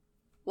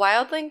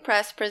Wildling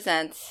Press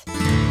presents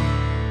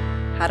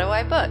How Do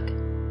I Book?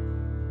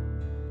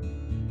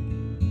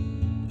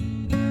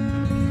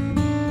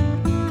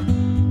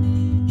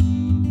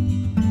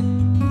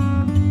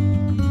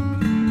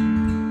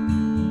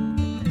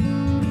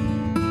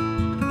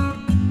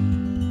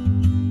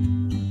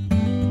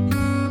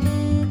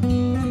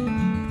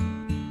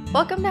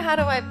 Welcome to How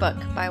Do I Book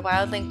by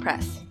Wildling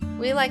Press.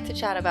 We like to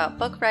chat about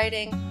book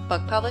writing,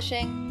 book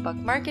publishing, book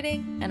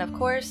marketing, and of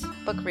course,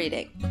 book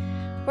reading.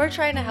 We're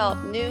trying to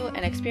help new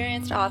and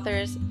experienced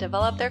authors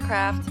develop their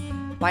craft,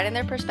 widen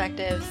their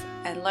perspectives,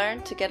 and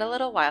learn to get a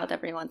little wild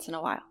every once in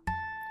a while.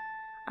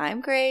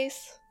 I'm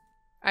Grace.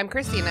 I'm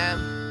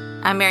Christina.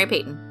 I'm Mary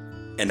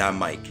Peyton. And I'm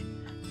Mike.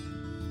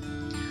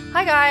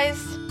 Hi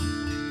guys.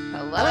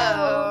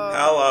 Hello.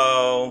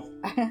 Hello.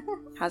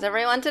 How's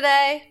everyone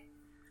today?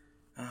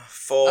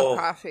 Full. Of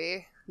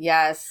coffee.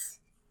 Yes.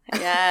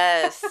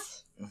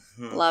 Yes.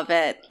 Love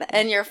it.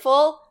 And you're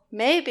full,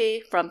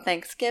 maybe, from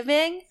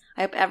Thanksgiving.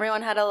 I hope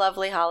everyone had a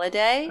lovely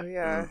holiday. Oh,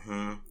 yeah.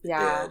 Mm-hmm.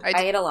 Yeah, Good.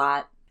 I ate a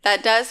lot.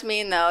 That does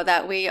mean, though,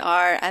 that we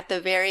are at the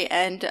very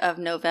end of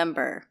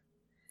November.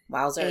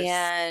 Wowzers.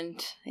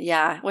 And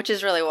yeah, which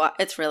is really,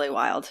 it's really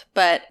wild.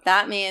 But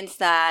that means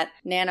that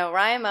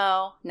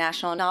NaNoWriMo,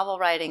 National Novel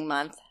Writing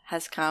Month,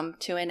 has come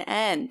to an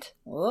end.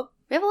 Whoop.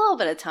 We have a little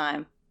bit of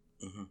time.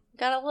 Mm-hmm.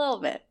 Got a little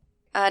bit.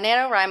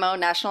 NaNoWriMo,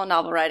 National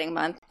Novel Writing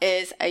Month,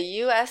 is a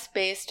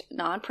U.S.-based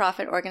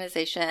nonprofit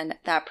organization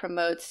that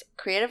promotes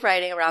creative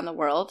writing around the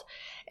world.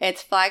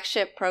 Its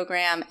flagship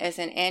program is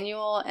an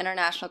annual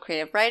international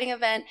creative writing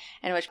event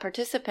in which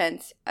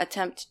participants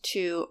attempt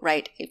to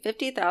write a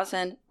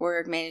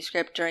 50,000-word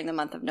manuscript during the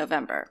month of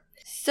November.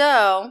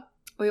 So,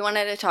 we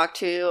wanted to talk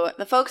to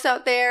the folks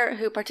out there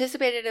who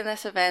participated in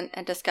this event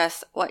and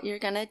discuss what you're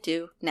going to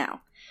do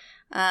now.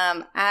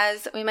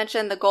 As we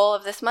mentioned, the goal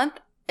of this month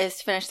is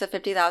to finish the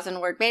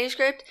 50,000-word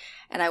manuscript,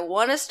 and I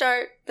want to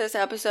start this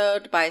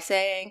episode by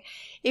saying,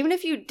 even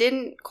if you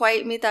didn't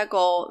quite meet that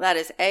goal, that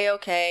is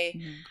A-okay.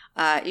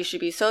 Mm-hmm. You should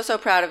be so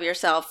proud of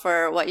yourself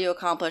for what you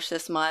accomplished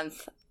this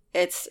month.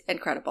 It's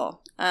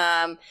incredible.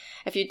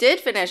 If you did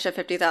finish a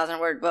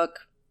 50,000-word book,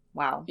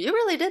 wow, you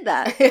really did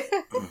that.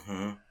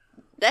 Mm-hmm.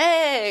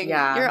 Dang,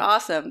 yeah. You're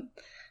awesome.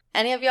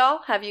 Any of y'all,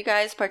 have you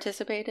guys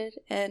participated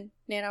in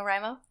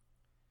NaNoWriMo?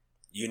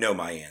 You know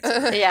my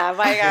answer. Yeah,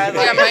 my God.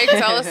 Yeah, Mike,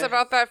 tell us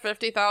about that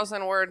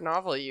 50,000-word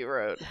novel you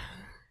wrote.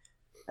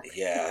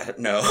 Yeah,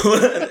 no.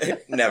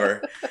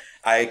 Never.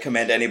 I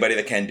commend anybody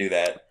that can do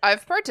that.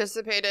 I've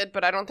participated,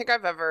 but I don't think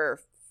I've ever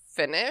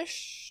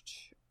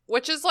finished,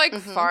 which is, like,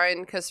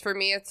 fine, because for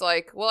me it's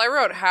like, well, I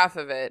wrote half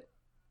of it,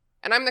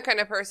 and I'm the kind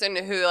of person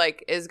who,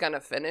 like, is gonna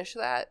finish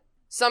that.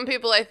 Some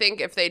people, I think,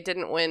 if they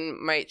didn't win,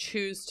 might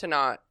choose to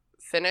not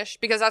finish,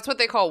 because that's what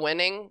they call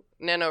winning.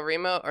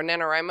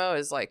 NaNoWriMo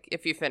is like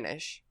if you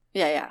finish.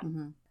 Yeah.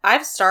 Mm-hmm.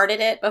 I've started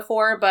it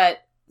before, but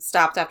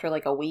stopped after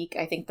like a week.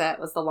 I think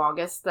that was the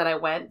longest that I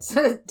went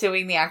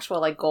doing the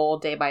actual like goal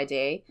day by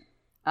day.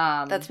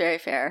 That's very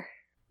fair.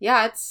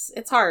 Yeah,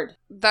 it's hard.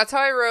 That's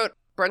how I wrote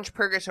Brunch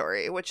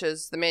Purgatory, which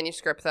is the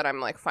manuscript that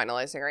I'm like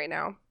finalizing right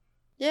now.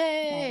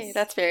 Yay! Nice.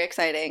 That's very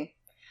exciting.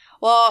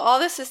 Well, all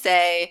this to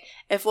say,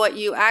 if what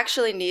you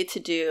actually need to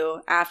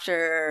do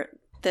after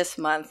this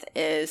month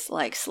is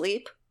like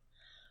sleep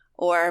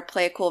or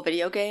play a cool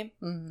video game,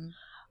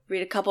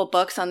 read a couple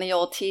books on the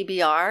old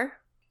TBR,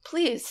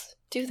 please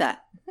do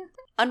that.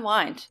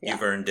 Unwind.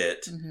 You've earned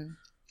it. Mm-hmm.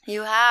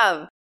 You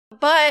have.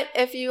 But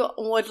if you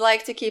would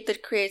like to keep the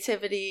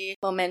creativity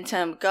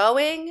momentum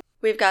going,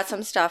 we've got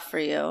some stuff for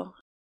you.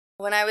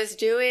 When I was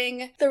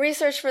doing the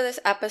research for this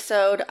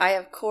episode, I,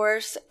 of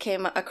course,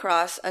 came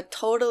across a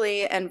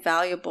totally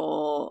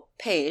invaluable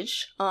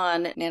page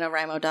on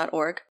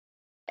NaNoWriMo.org.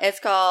 It's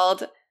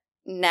called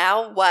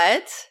Now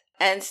What?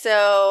 And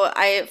so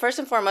I first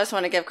and foremost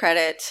want to give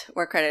credit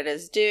where credit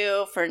is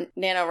due for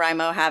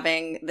NaNoWriMo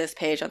having this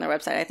page on their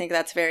website. I think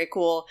that's very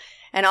cool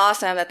and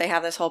awesome that they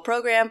have this whole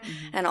program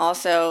and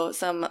also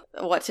some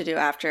what to do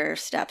after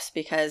steps,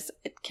 because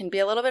it can be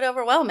a little bit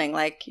overwhelming.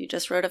 Like, you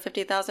just wrote a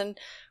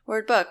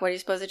 50,000-word book. What are you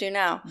supposed to do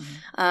now?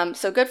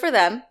 So good for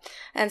them.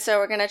 And so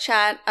we're going to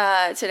chat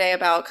today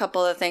about a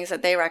couple of things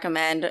that they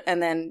recommend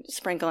and then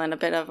sprinkle in a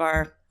bit of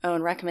our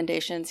own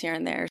recommendations here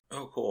and there.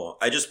 Oh, cool.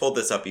 I just pulled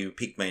this up. You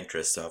piqued my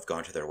interest, so I've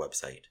gone to their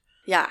website.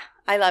 Yeah,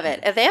 I love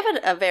it. They have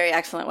a very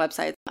excellent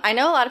website. I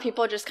know a lot of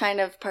people just kind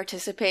of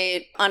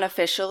participate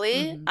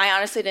unofficially. I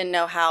honestly didn't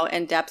know how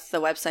in-depth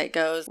the website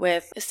goes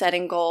with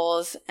setting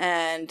goals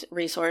and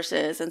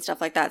resources and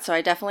stuff like that. So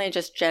I definitely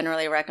just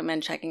generally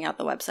recommend checking out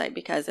the website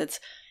because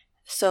it's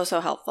so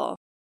helpful.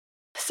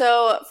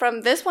 So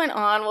from this point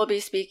on, we'll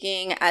be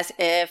speaking as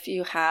if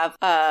you have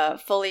a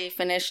fully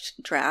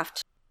finished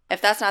draft.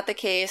 If that's not the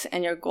case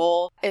and your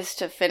goal is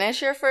to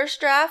finish your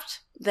first draft,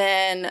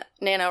 then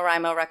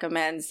NaNoWriMo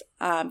recommends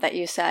that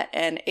you set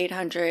an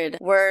 800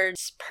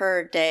 words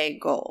per day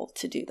goal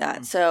to do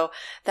that. So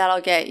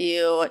that'll get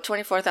you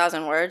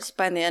 24,000 words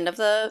by the end of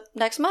the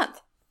next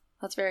month.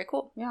 That's very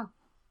cool. Yeah.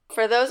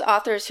 For those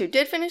authors who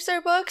did finish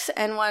their books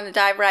and want to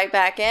dive right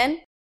back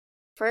in,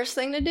 first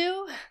thing to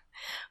do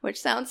which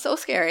sounds so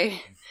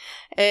scary,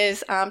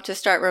 is to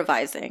start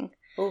revising.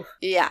 Oof.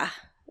 Yeah,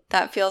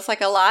 that feels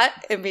like a lot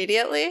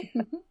immediately.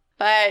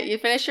 But you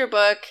finish your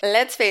book,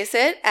 let's face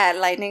it, at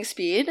lightning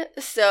speed.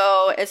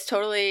 So it's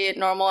totally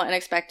normal and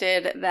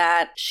expected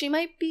that she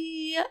might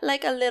be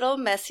like a little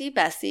messy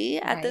Bessie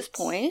at this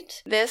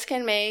point. This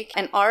can make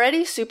an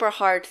already super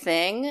hard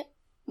thing,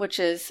 which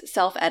is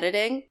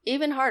self-editing,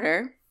 even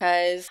harder.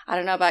 Because I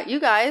don't know about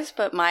you guys,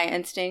 but my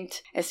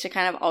instinct is to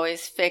kind of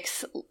always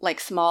fix like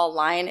small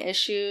line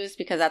issues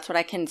because that's what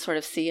I can sort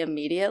of see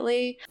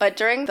immediately. But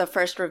during the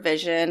first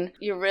revision,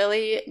 you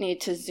really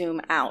need to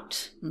zoom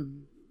out.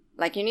 Mm-hmm.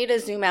 Like, you need to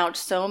zoom out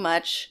so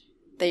much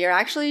that you're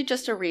actually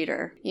just a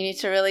reader. You need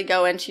to really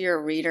go into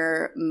your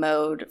reader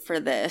mode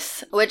for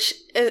this, which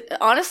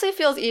honestly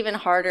feels even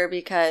harder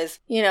because,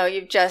 you know,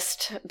 you've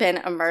just been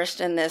immersed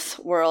in this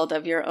world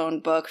of your own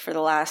book for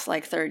the last,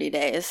 30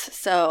 days.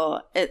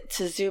 So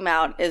to zoom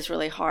out is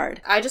really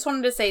hard. I just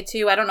wanted to say,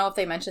 too, I don't know if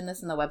they mentioned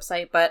this in the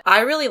website, but I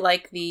really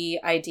like the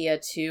idea,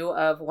 too,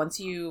 of once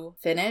you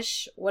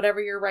finish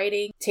whatever you're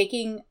writing,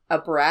 taking a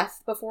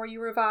breath before you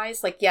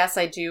revise. Like, yes,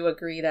 I do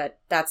agree that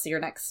that's your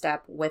next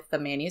step with the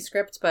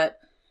manuscript, but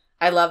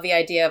I love the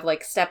idea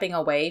of stepping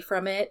away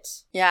from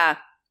it. Yeah.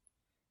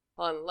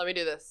 Hold on, let me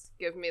do this.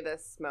 Give me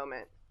this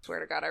moment. Swear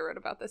to God, I wrote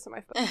about this in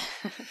my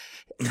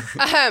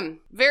phone.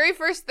 Very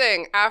first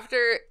thing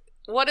after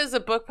what is a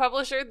book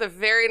publisher? The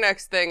very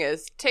next thing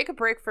is take a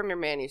break from your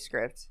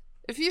manuscript.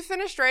 If you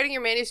finished writing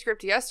your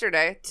manuscript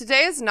yesterday,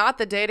 today is not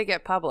the day to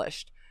get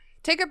published.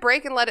 Take a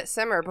break and let it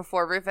simmer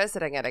before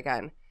revisiting it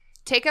again.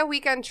 Take a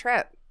weekend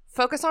trip.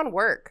 Focus on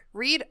work.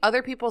 Read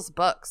other people's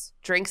books.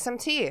 Drink some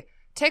tea.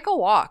 Take a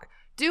walk.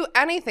 Do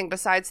anything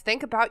besides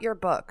think about your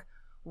book.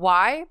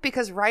 Why?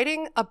 Because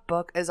writing a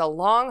book is a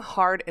long,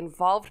 hard,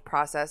 involved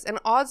process, and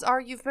odds are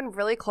you've been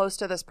really close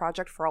to this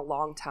project for a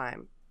long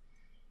time.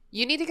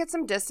 You need to get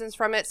some distance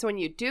from it so when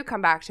you do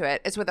come back to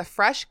it, it's with a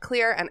fresh,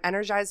 clear, and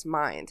energized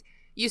mind.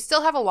 You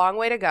still have a long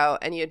way to go,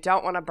 and you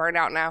don't want to burn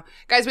out now.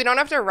 Guys, we don't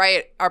have to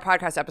write our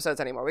podcast episodes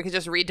anymore. We can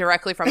just read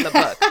directly from the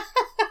book.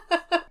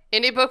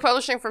 Indie book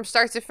publishing from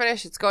start to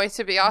finish. It's going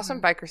to be awesome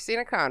by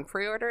Christina Kahn.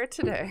 Pre-order it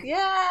today.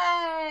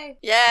 Yay!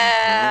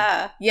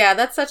 Yeah! Yeah,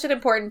 that's such an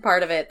important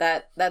part of it,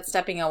 that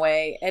stepping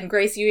away. And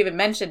Grace, you even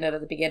mentioned it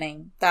at the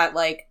beginning, that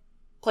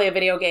play a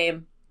video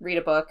game, read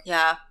a book.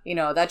 Yeah. You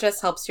know, that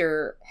just helps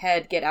your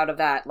head get out of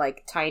that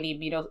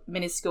tiny,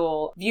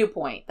 minuscule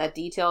viewpoint, that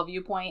detail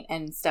viewpoint,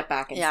 and step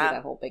back and see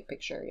that whole big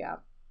picture. Yeah.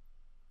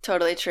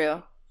 Totally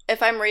true.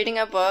 If I'm reading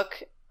a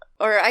book,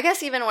 or I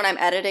guess even when I'm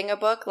editing a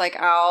book,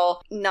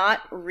 I'll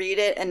not read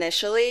it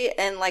initially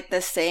in the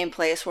same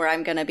place where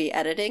I'm going to be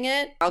editing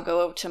it. I'll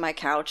go to my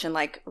couch and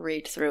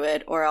read through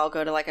it, or I'll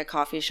go to a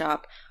coffee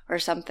shop or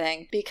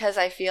something, because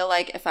I feel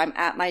like if I'm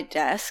at my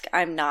desk,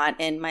 I'm not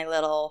in my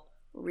little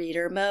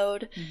reader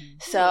mode. Mm-hmm.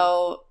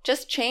 So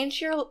just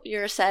change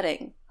your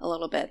setting a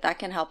little bit. That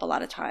can help a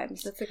lot of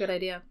times. That's a good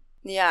idea.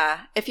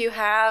 Yeah. If you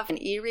have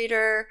an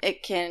e-reader,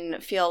 it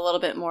can feel a little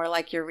bit more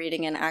like you're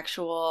reading an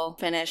actual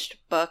finished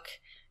book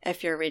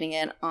if you're reading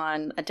it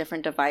on a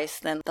different device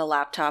than the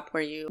laptop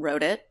where you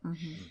wrote it.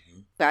 Mm-hmm.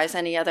 Guys,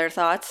 any other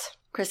thoughts?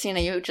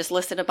 Christina, you just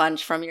listed a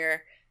bunch from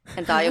your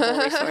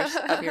invaluable resource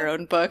of your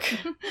own book.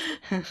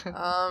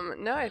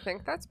 No, I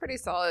think that's pretty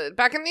solid.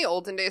 Back in the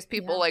olden days,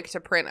 people like to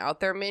print out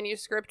their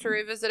manuscript to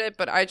revisit it,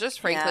 but I just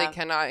frankly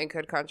cannot in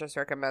good conscience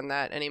recommend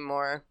that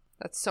anymore.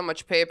 That's so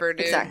much paper,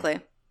 dude.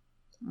 Exactly.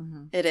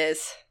 Mm-hmm. It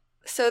is.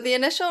 So the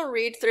initial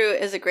read through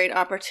is a great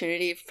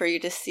opportunity for you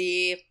to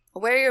see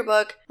where your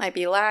book might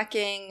be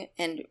lacking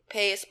in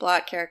pace,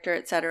 plot, character,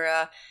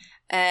 etc.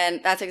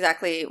 And that's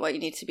exactly what you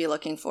need to be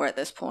looking for at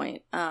this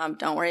point.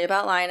 Don't worry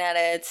about line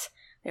edits.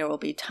 There will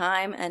be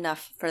time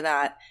enough for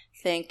that.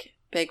 Think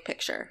big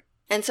picture.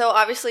 And so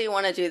obviously you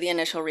want to do the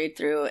initial read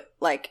through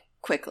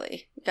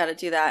quickly. You got to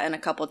do that in a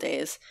couple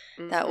days.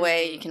 Mm-hmm. That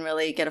way you can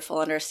really get a full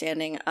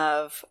understanding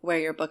of where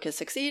your book is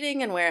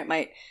succeeding and where it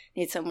might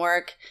need some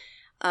work.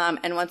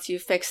 And once you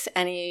fix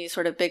any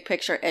sort of big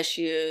picture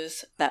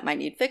issues that might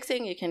need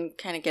fixing, you can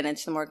kind of get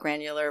into the more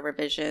granular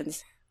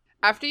revisions.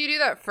 After you do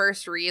that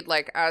first read,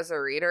 as a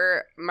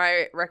reader,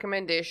 my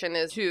recommendation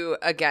is to,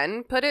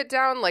 again, put it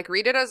down,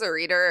 read it as a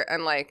reader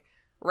and,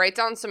 write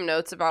down some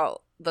notes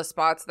about the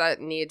spots that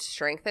need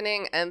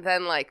strengthening, and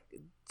then,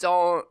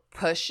 don't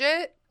push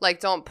it.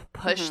 Don't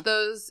push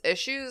those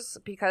issues,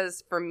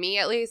 because for me,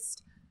 at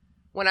least,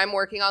 when I'm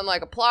working on,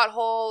 a plot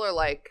hole,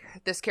 or,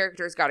 this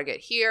character's got to get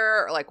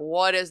here, or,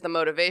 what is the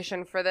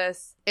motivation for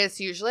this? It's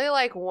usually,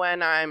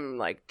 when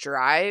I'm,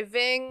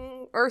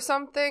 driving or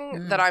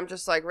something that I'm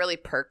just, really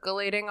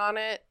percolating on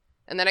it.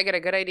 And then I get a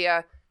good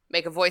idea,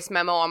 make a voice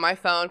memo on my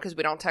phone, because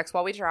we don't text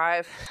while we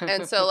drive.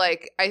 And so,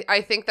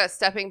 I think that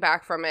stepping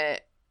back from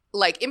it,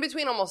 in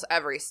between almost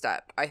every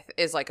step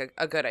is,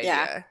 a good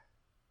idea.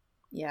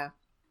 Yeah.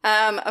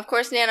 Of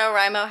course,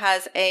 NaNoWriMo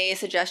has a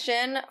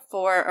suggestion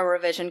for a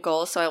revision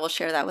goal, so I will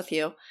share that with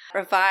you.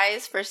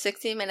 Revise for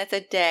 60 minutes a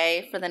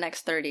day for the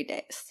next 30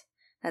 days.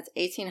 That's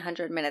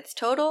 1,800 minutes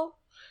total,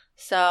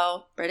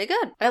 so pretty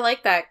good. I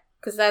like that,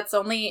 Because that's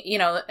only,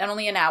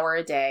 only an hour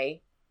a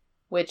day,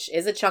 which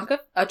is a chunk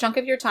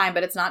of your time,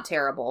 but it's not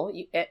terrible.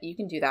 You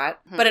can do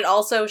that. Mm-hmm. But it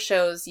also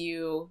shows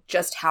you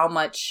just how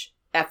much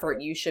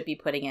effort you should be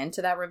putting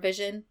into that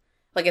revision.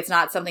 Like, it's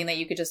not something that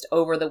you could just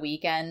over the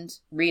weekend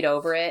read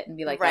over it and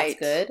be like, that's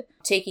good.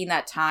 Taking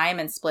that time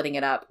and splitting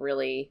it up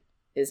really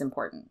is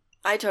important.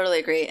 I totally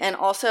agree. And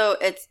also,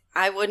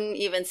 I wouldn't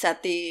even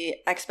set the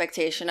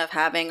expectation of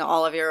having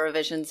all of your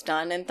revisions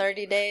done in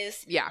 30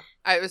 days. Yeah,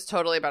 I was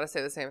totally about to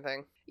say the same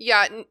thing.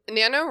 Yeah,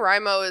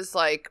 NaNoWriMo is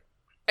like,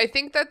 I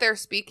think that they're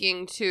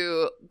speaking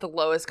to the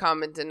lowest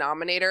common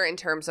denominator in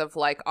terms of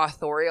like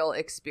authorial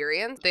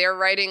experience. They are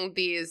writing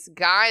these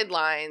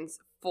guidelines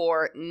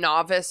for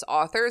novice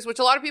authors, which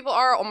a lot of people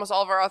are. Almost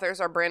all of our authors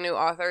are brand new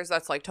authors.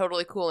 That's like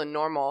totally cool and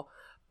normal.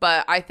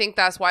 But I think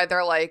that's why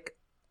they're like,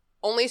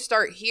 only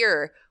start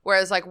here.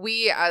 Whereas like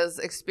we as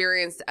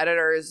experienced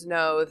editors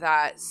know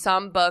that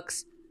some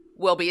books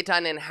will be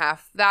done in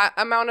half that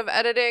amount of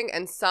editing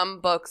and some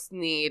books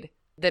need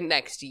the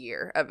next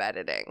year of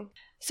editing.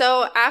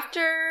 So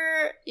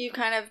after you've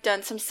kind of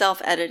done some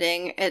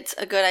self-editing, it's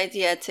a good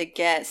idea to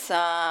get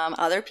some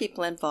other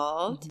people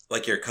involved.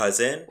 Like your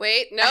cousin?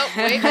 Wait,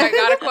 I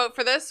got a quote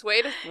for this.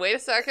 Wait a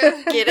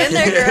second. Get in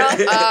there, girl.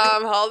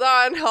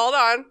 Hold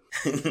on.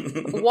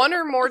 One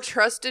or more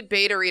trusted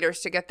beta readers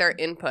to get their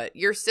input.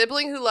 Your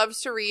sibling who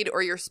loves to read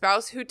or your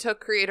spouse who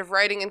took creative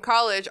writing in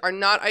college are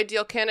not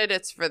ideal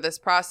candidates for this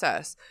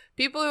process.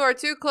 People who are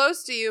too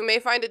close to you may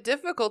find it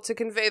difficult to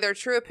convey their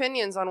true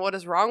opinions on what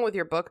is wrong with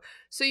your book,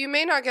 so you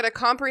may not get a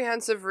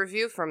comprehensive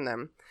review from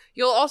them.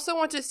 You'll also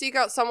want to seek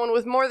out someone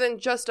with more than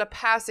just a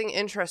passing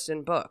interest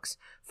in books.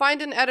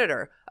 Find an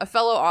editor, a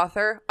fellow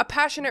author, a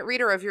passionate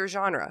reader of your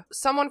genre,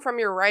 someone from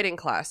your writing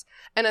class,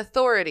 an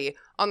authority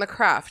on the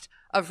craft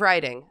of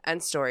writing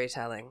and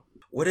storytelling.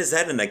 What is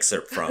that an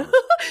excerpt from?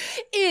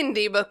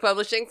 Indie book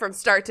publishing from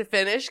start to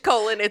finish,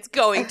 It's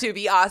Going to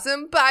Be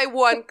Awesome by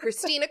one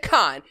Christina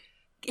Kahn.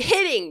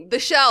 Hitting the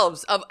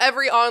shelves of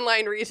every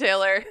online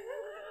retailer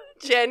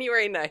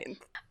January 9th.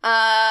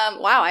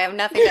 Wow, I have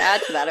nothing to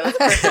add to that. It was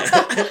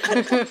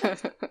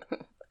perfect.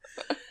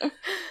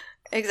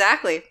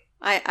 Exactly.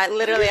 I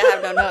literally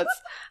have no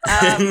notes.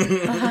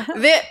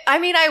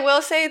 I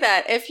will say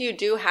that if you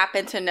do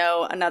happen to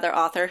know another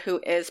author who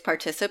is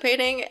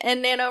participating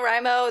in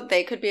NaNoWriMo,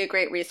 they could be a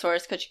great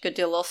resource because you could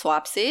do a little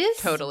swapsies.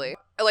 Totally.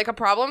 Like a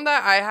problem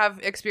that I have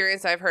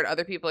experienced, I've heard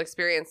other people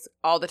experience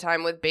all the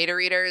time with beta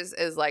readers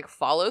is like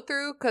follow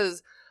through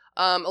because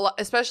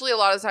especially a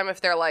lot of the time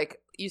if they're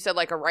like, you said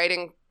like a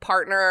writing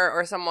partner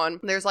or someone,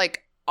 there's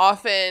like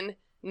often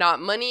not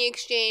money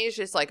exchanged,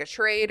 it's like a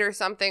trade or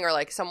something, or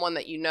like someone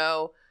that you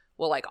know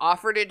will like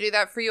offer to do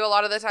that for you a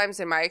lot of the times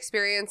in my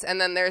experience, and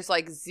then there's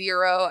like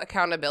zero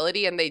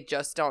accountability and they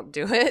just don't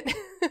do it.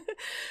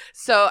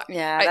 So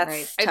yeah,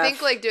 I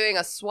think like doing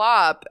a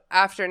swap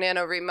after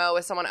NaNoWriMo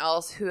with someone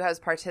else who has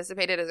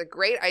participated is a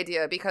great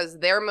idea because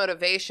their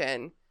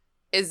motivation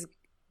is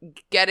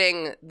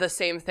getting the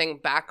same thing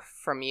back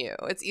from you.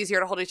 It's easier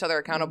to hold each other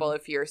accountable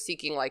if you're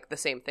seeking like the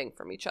same thing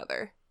from each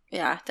other.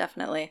 Yeah,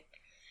 definitely.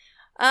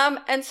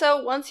 And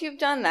so once you've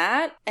done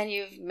that and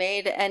you've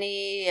made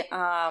any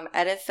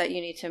edits that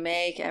you need to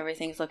make,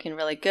 everything's looking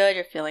really good,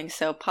 you're feeling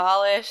so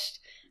polished,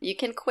 you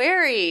can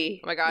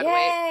query. Oh my God,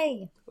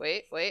 Yay!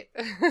 Wait.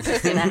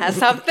 Christina has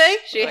something.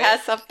 She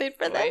has something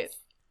for this.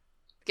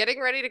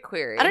 Getting ready to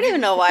query. I don't even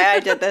know why I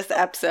did this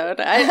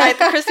episode. I think,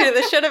 Christina,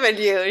 this should have been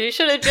you. You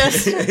should have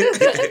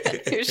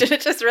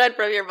just read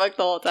from your book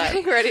the whole time.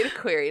 Getting ready to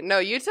query. No,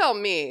 you tell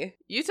me.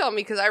 You tell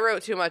me because I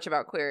wrote too much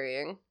about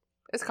querying.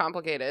 It's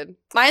complicated.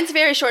 Mine's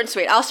very short and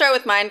sweet. I'll start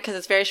with mine because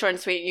it's very short and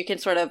sweet. You can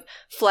sort of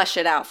flesh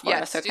it out for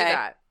us, okay? Yes, do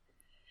that.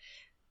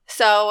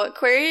 So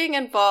querying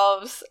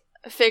involves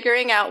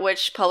figuring out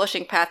which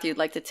publishing path you'd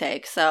like to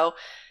take. So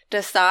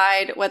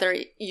decide whether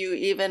you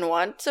even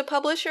want to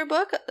publish your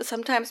book.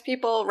 Sometimes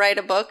people write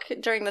a book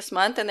during this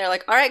month and they're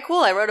like, all right,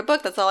 cool, I wrote a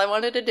book. That's all I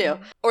wanted to do.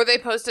 Or they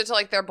post it to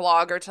like their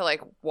blog or to like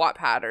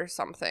Wattpad or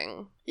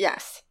something.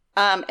 Yes.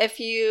 If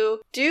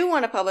you do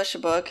want to publish a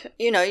book,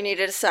 you need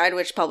to decide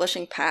which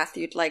publishing path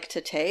you'd like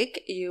to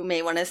take. You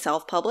may want to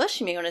self-publish.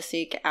 You may want to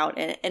seek out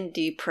an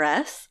indie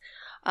press,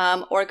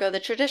 or go the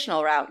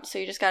traditional route. So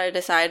you just got to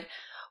decide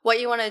what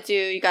you want to do.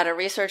 You got to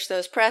research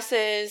those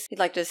presses you'd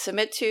like to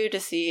submit to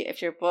see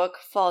if your book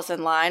falls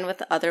in line with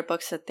the other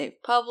books that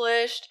they've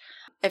published.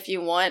 If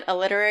you want a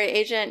literary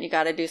agent, you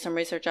got to do some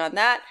research on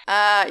that.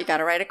 You got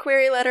to write a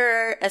query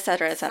letter,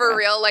 etc., etc. For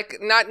real, like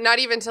not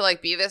even to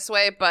like be this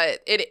way,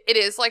 but it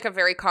is like a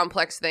very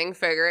complex thing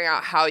figuring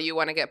out how you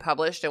want to get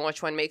published and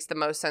which one makes the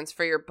most sense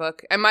for your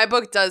book. And my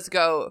book does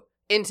go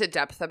into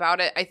depth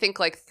about it. I think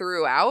like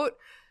throughout,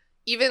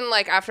 even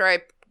like after I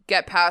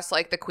get past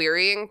like the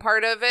querying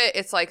part of it,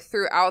 it's like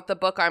throughout the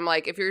book I'm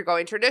like, if you're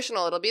going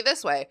traditional, it'll be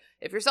this way.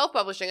 If you're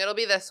self-publishing, it'll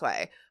be this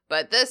way.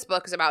 But this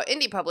book is about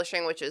indie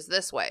publishing, which is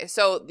this way.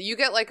 So you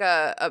get like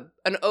an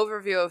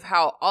overview of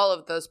how all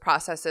of those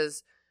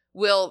processes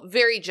will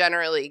very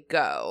generally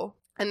go.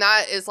 And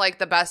that is like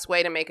the best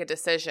way to make a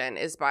decision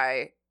is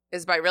by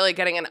really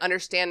getting an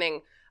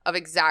understanding of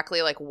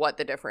exactly like what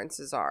the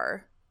differences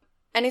are.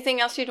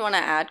 Anything else you'd want to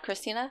add,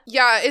 Christina?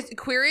 Yeah,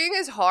 querying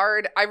is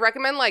hard. I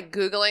recommend like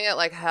Googling it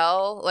like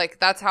hell. Like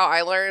that's how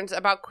I learned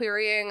about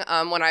querying.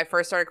 When I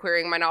first started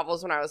querying my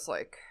novels when I was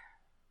like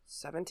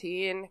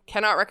 17.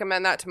 Cannot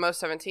recommend that to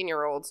most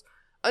 17-year-olds.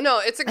 No,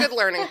 it's a good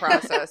learning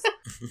process.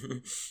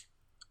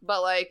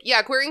 But like,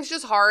 yeah, querying's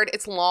just hard.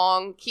 It's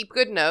long. Keep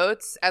good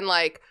notes. And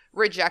like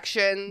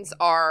rejections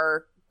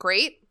are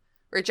great.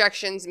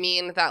 Rejections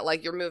mean that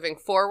like you're moving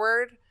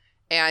forward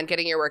and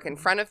getting your work in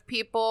front of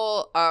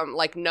people.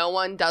 Like no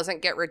one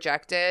doesn't get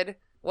rejected.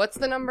 What's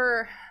the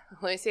number?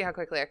 Let me see how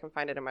quickly I can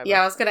find it in my book.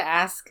 Yeah, I was going to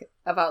ask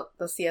about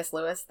the C.S.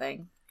 Lewis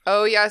thing.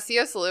 Oh, yeah,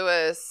 C.S.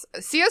 Lewis.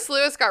 C.S.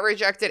 Lewis got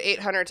rejected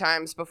 800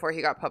 times before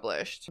he got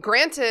published.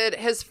 Granted,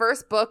 his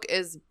first book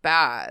is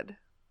bad.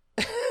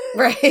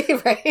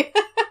 Right.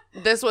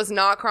 This was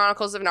not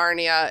Chronicles of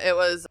Narnia. It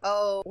was,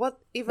 what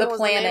even was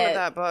the name of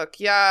that book?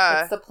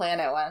 Yeah. It's the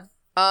Planet one.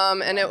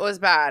 And it was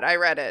bad. I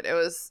read it. It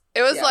was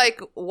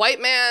like white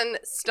man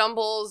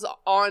stumbles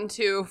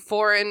onto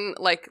foreign,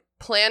 like,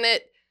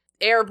 planet,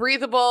 air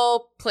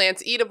breathable,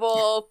 plants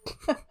eatable,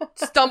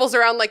 stumbles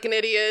around like an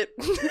idiot.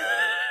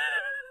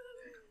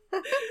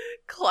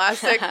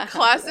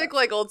 Classic,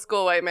 like old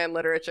school white man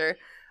literature.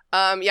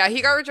 Yeah,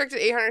 he got rejected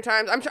 800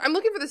 times. I'm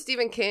looking for the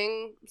Stephen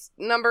King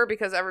number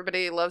because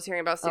everybody loves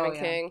hearing about Stephen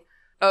King.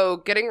 Oh,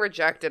 getting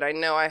rejected. I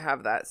know I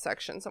have that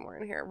section somewhere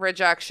in here.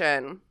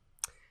 Rejection.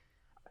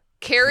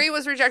 Carrie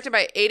was rejected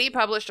by 80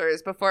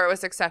 publishers before it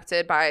was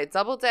accepted by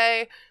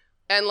Doubleday.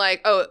 And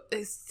like,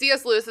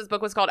 C.S. Lewis's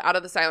book was called Out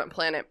of the Silent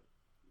Planet.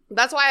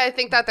 That's why I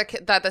think that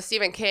the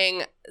Stephen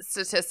King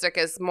statistic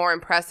is more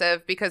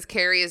impressive because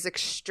Carrie is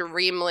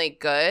extremely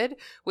good.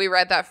 We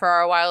read that for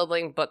our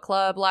Wildling book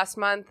club last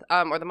month,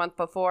 or the month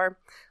before.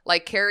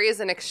 Like, Carrie is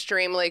an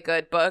extremely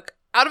good book.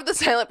 Out of the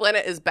Silent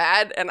Planet is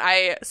bad, and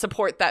I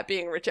support that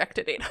being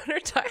rejected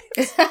 800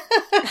 times.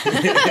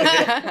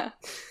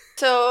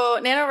 So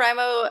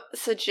NaNoWriMo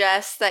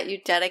suggests that you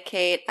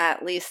dedicate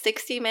at least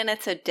 60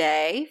 minutes a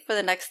day for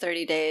the next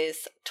 30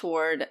 days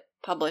toward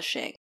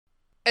publishing.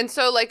 And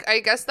so, like, I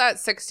guess that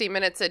 60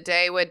 minutes a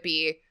day would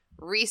be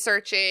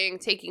researching,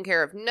 taking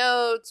care of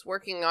notes,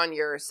 working on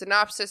your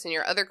synopsis and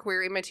your other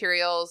query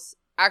materials,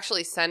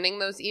 actually sending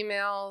those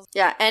emails.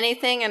 Yeah,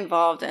 anything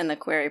involved in the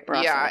query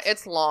process. Yeah,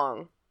 it's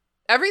long.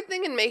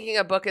 Everything in making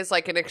a book is,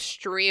 like, an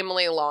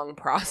extremely long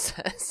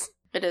process.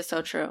 It is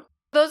so true.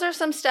 Those are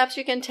some steps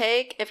you can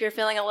take if you're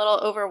feeling a little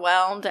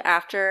overwhelmed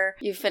after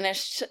you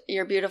finished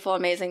your beautiful,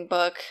 amazing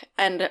book.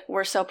 And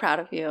we're so proud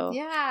of you.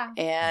 Yeah.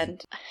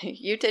 And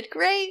you did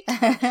great.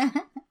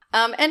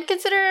 And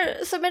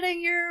consider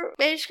submitting your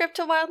manuscript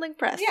to Wildling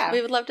Press. Yeah.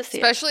 We would love to see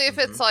Especially if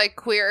it's like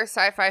queer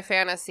sci-fi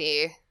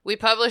fantasy. We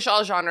publish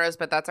all genres,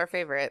 but that's our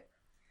favorite.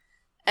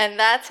 And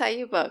that's how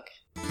you book.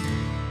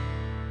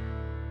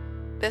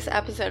 This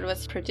episode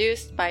was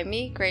produced by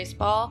me, Grace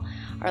Ball.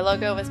 Our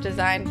logo was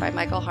designed by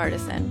Michael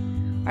Hardison.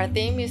 Our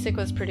theme music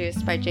was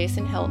produced by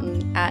Jason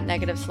Hilton at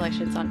Negative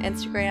Selections on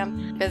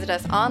Instagram. Visit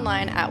us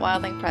online at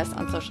Wildling Press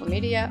on social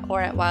media or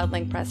at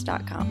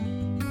wildlingpress.com.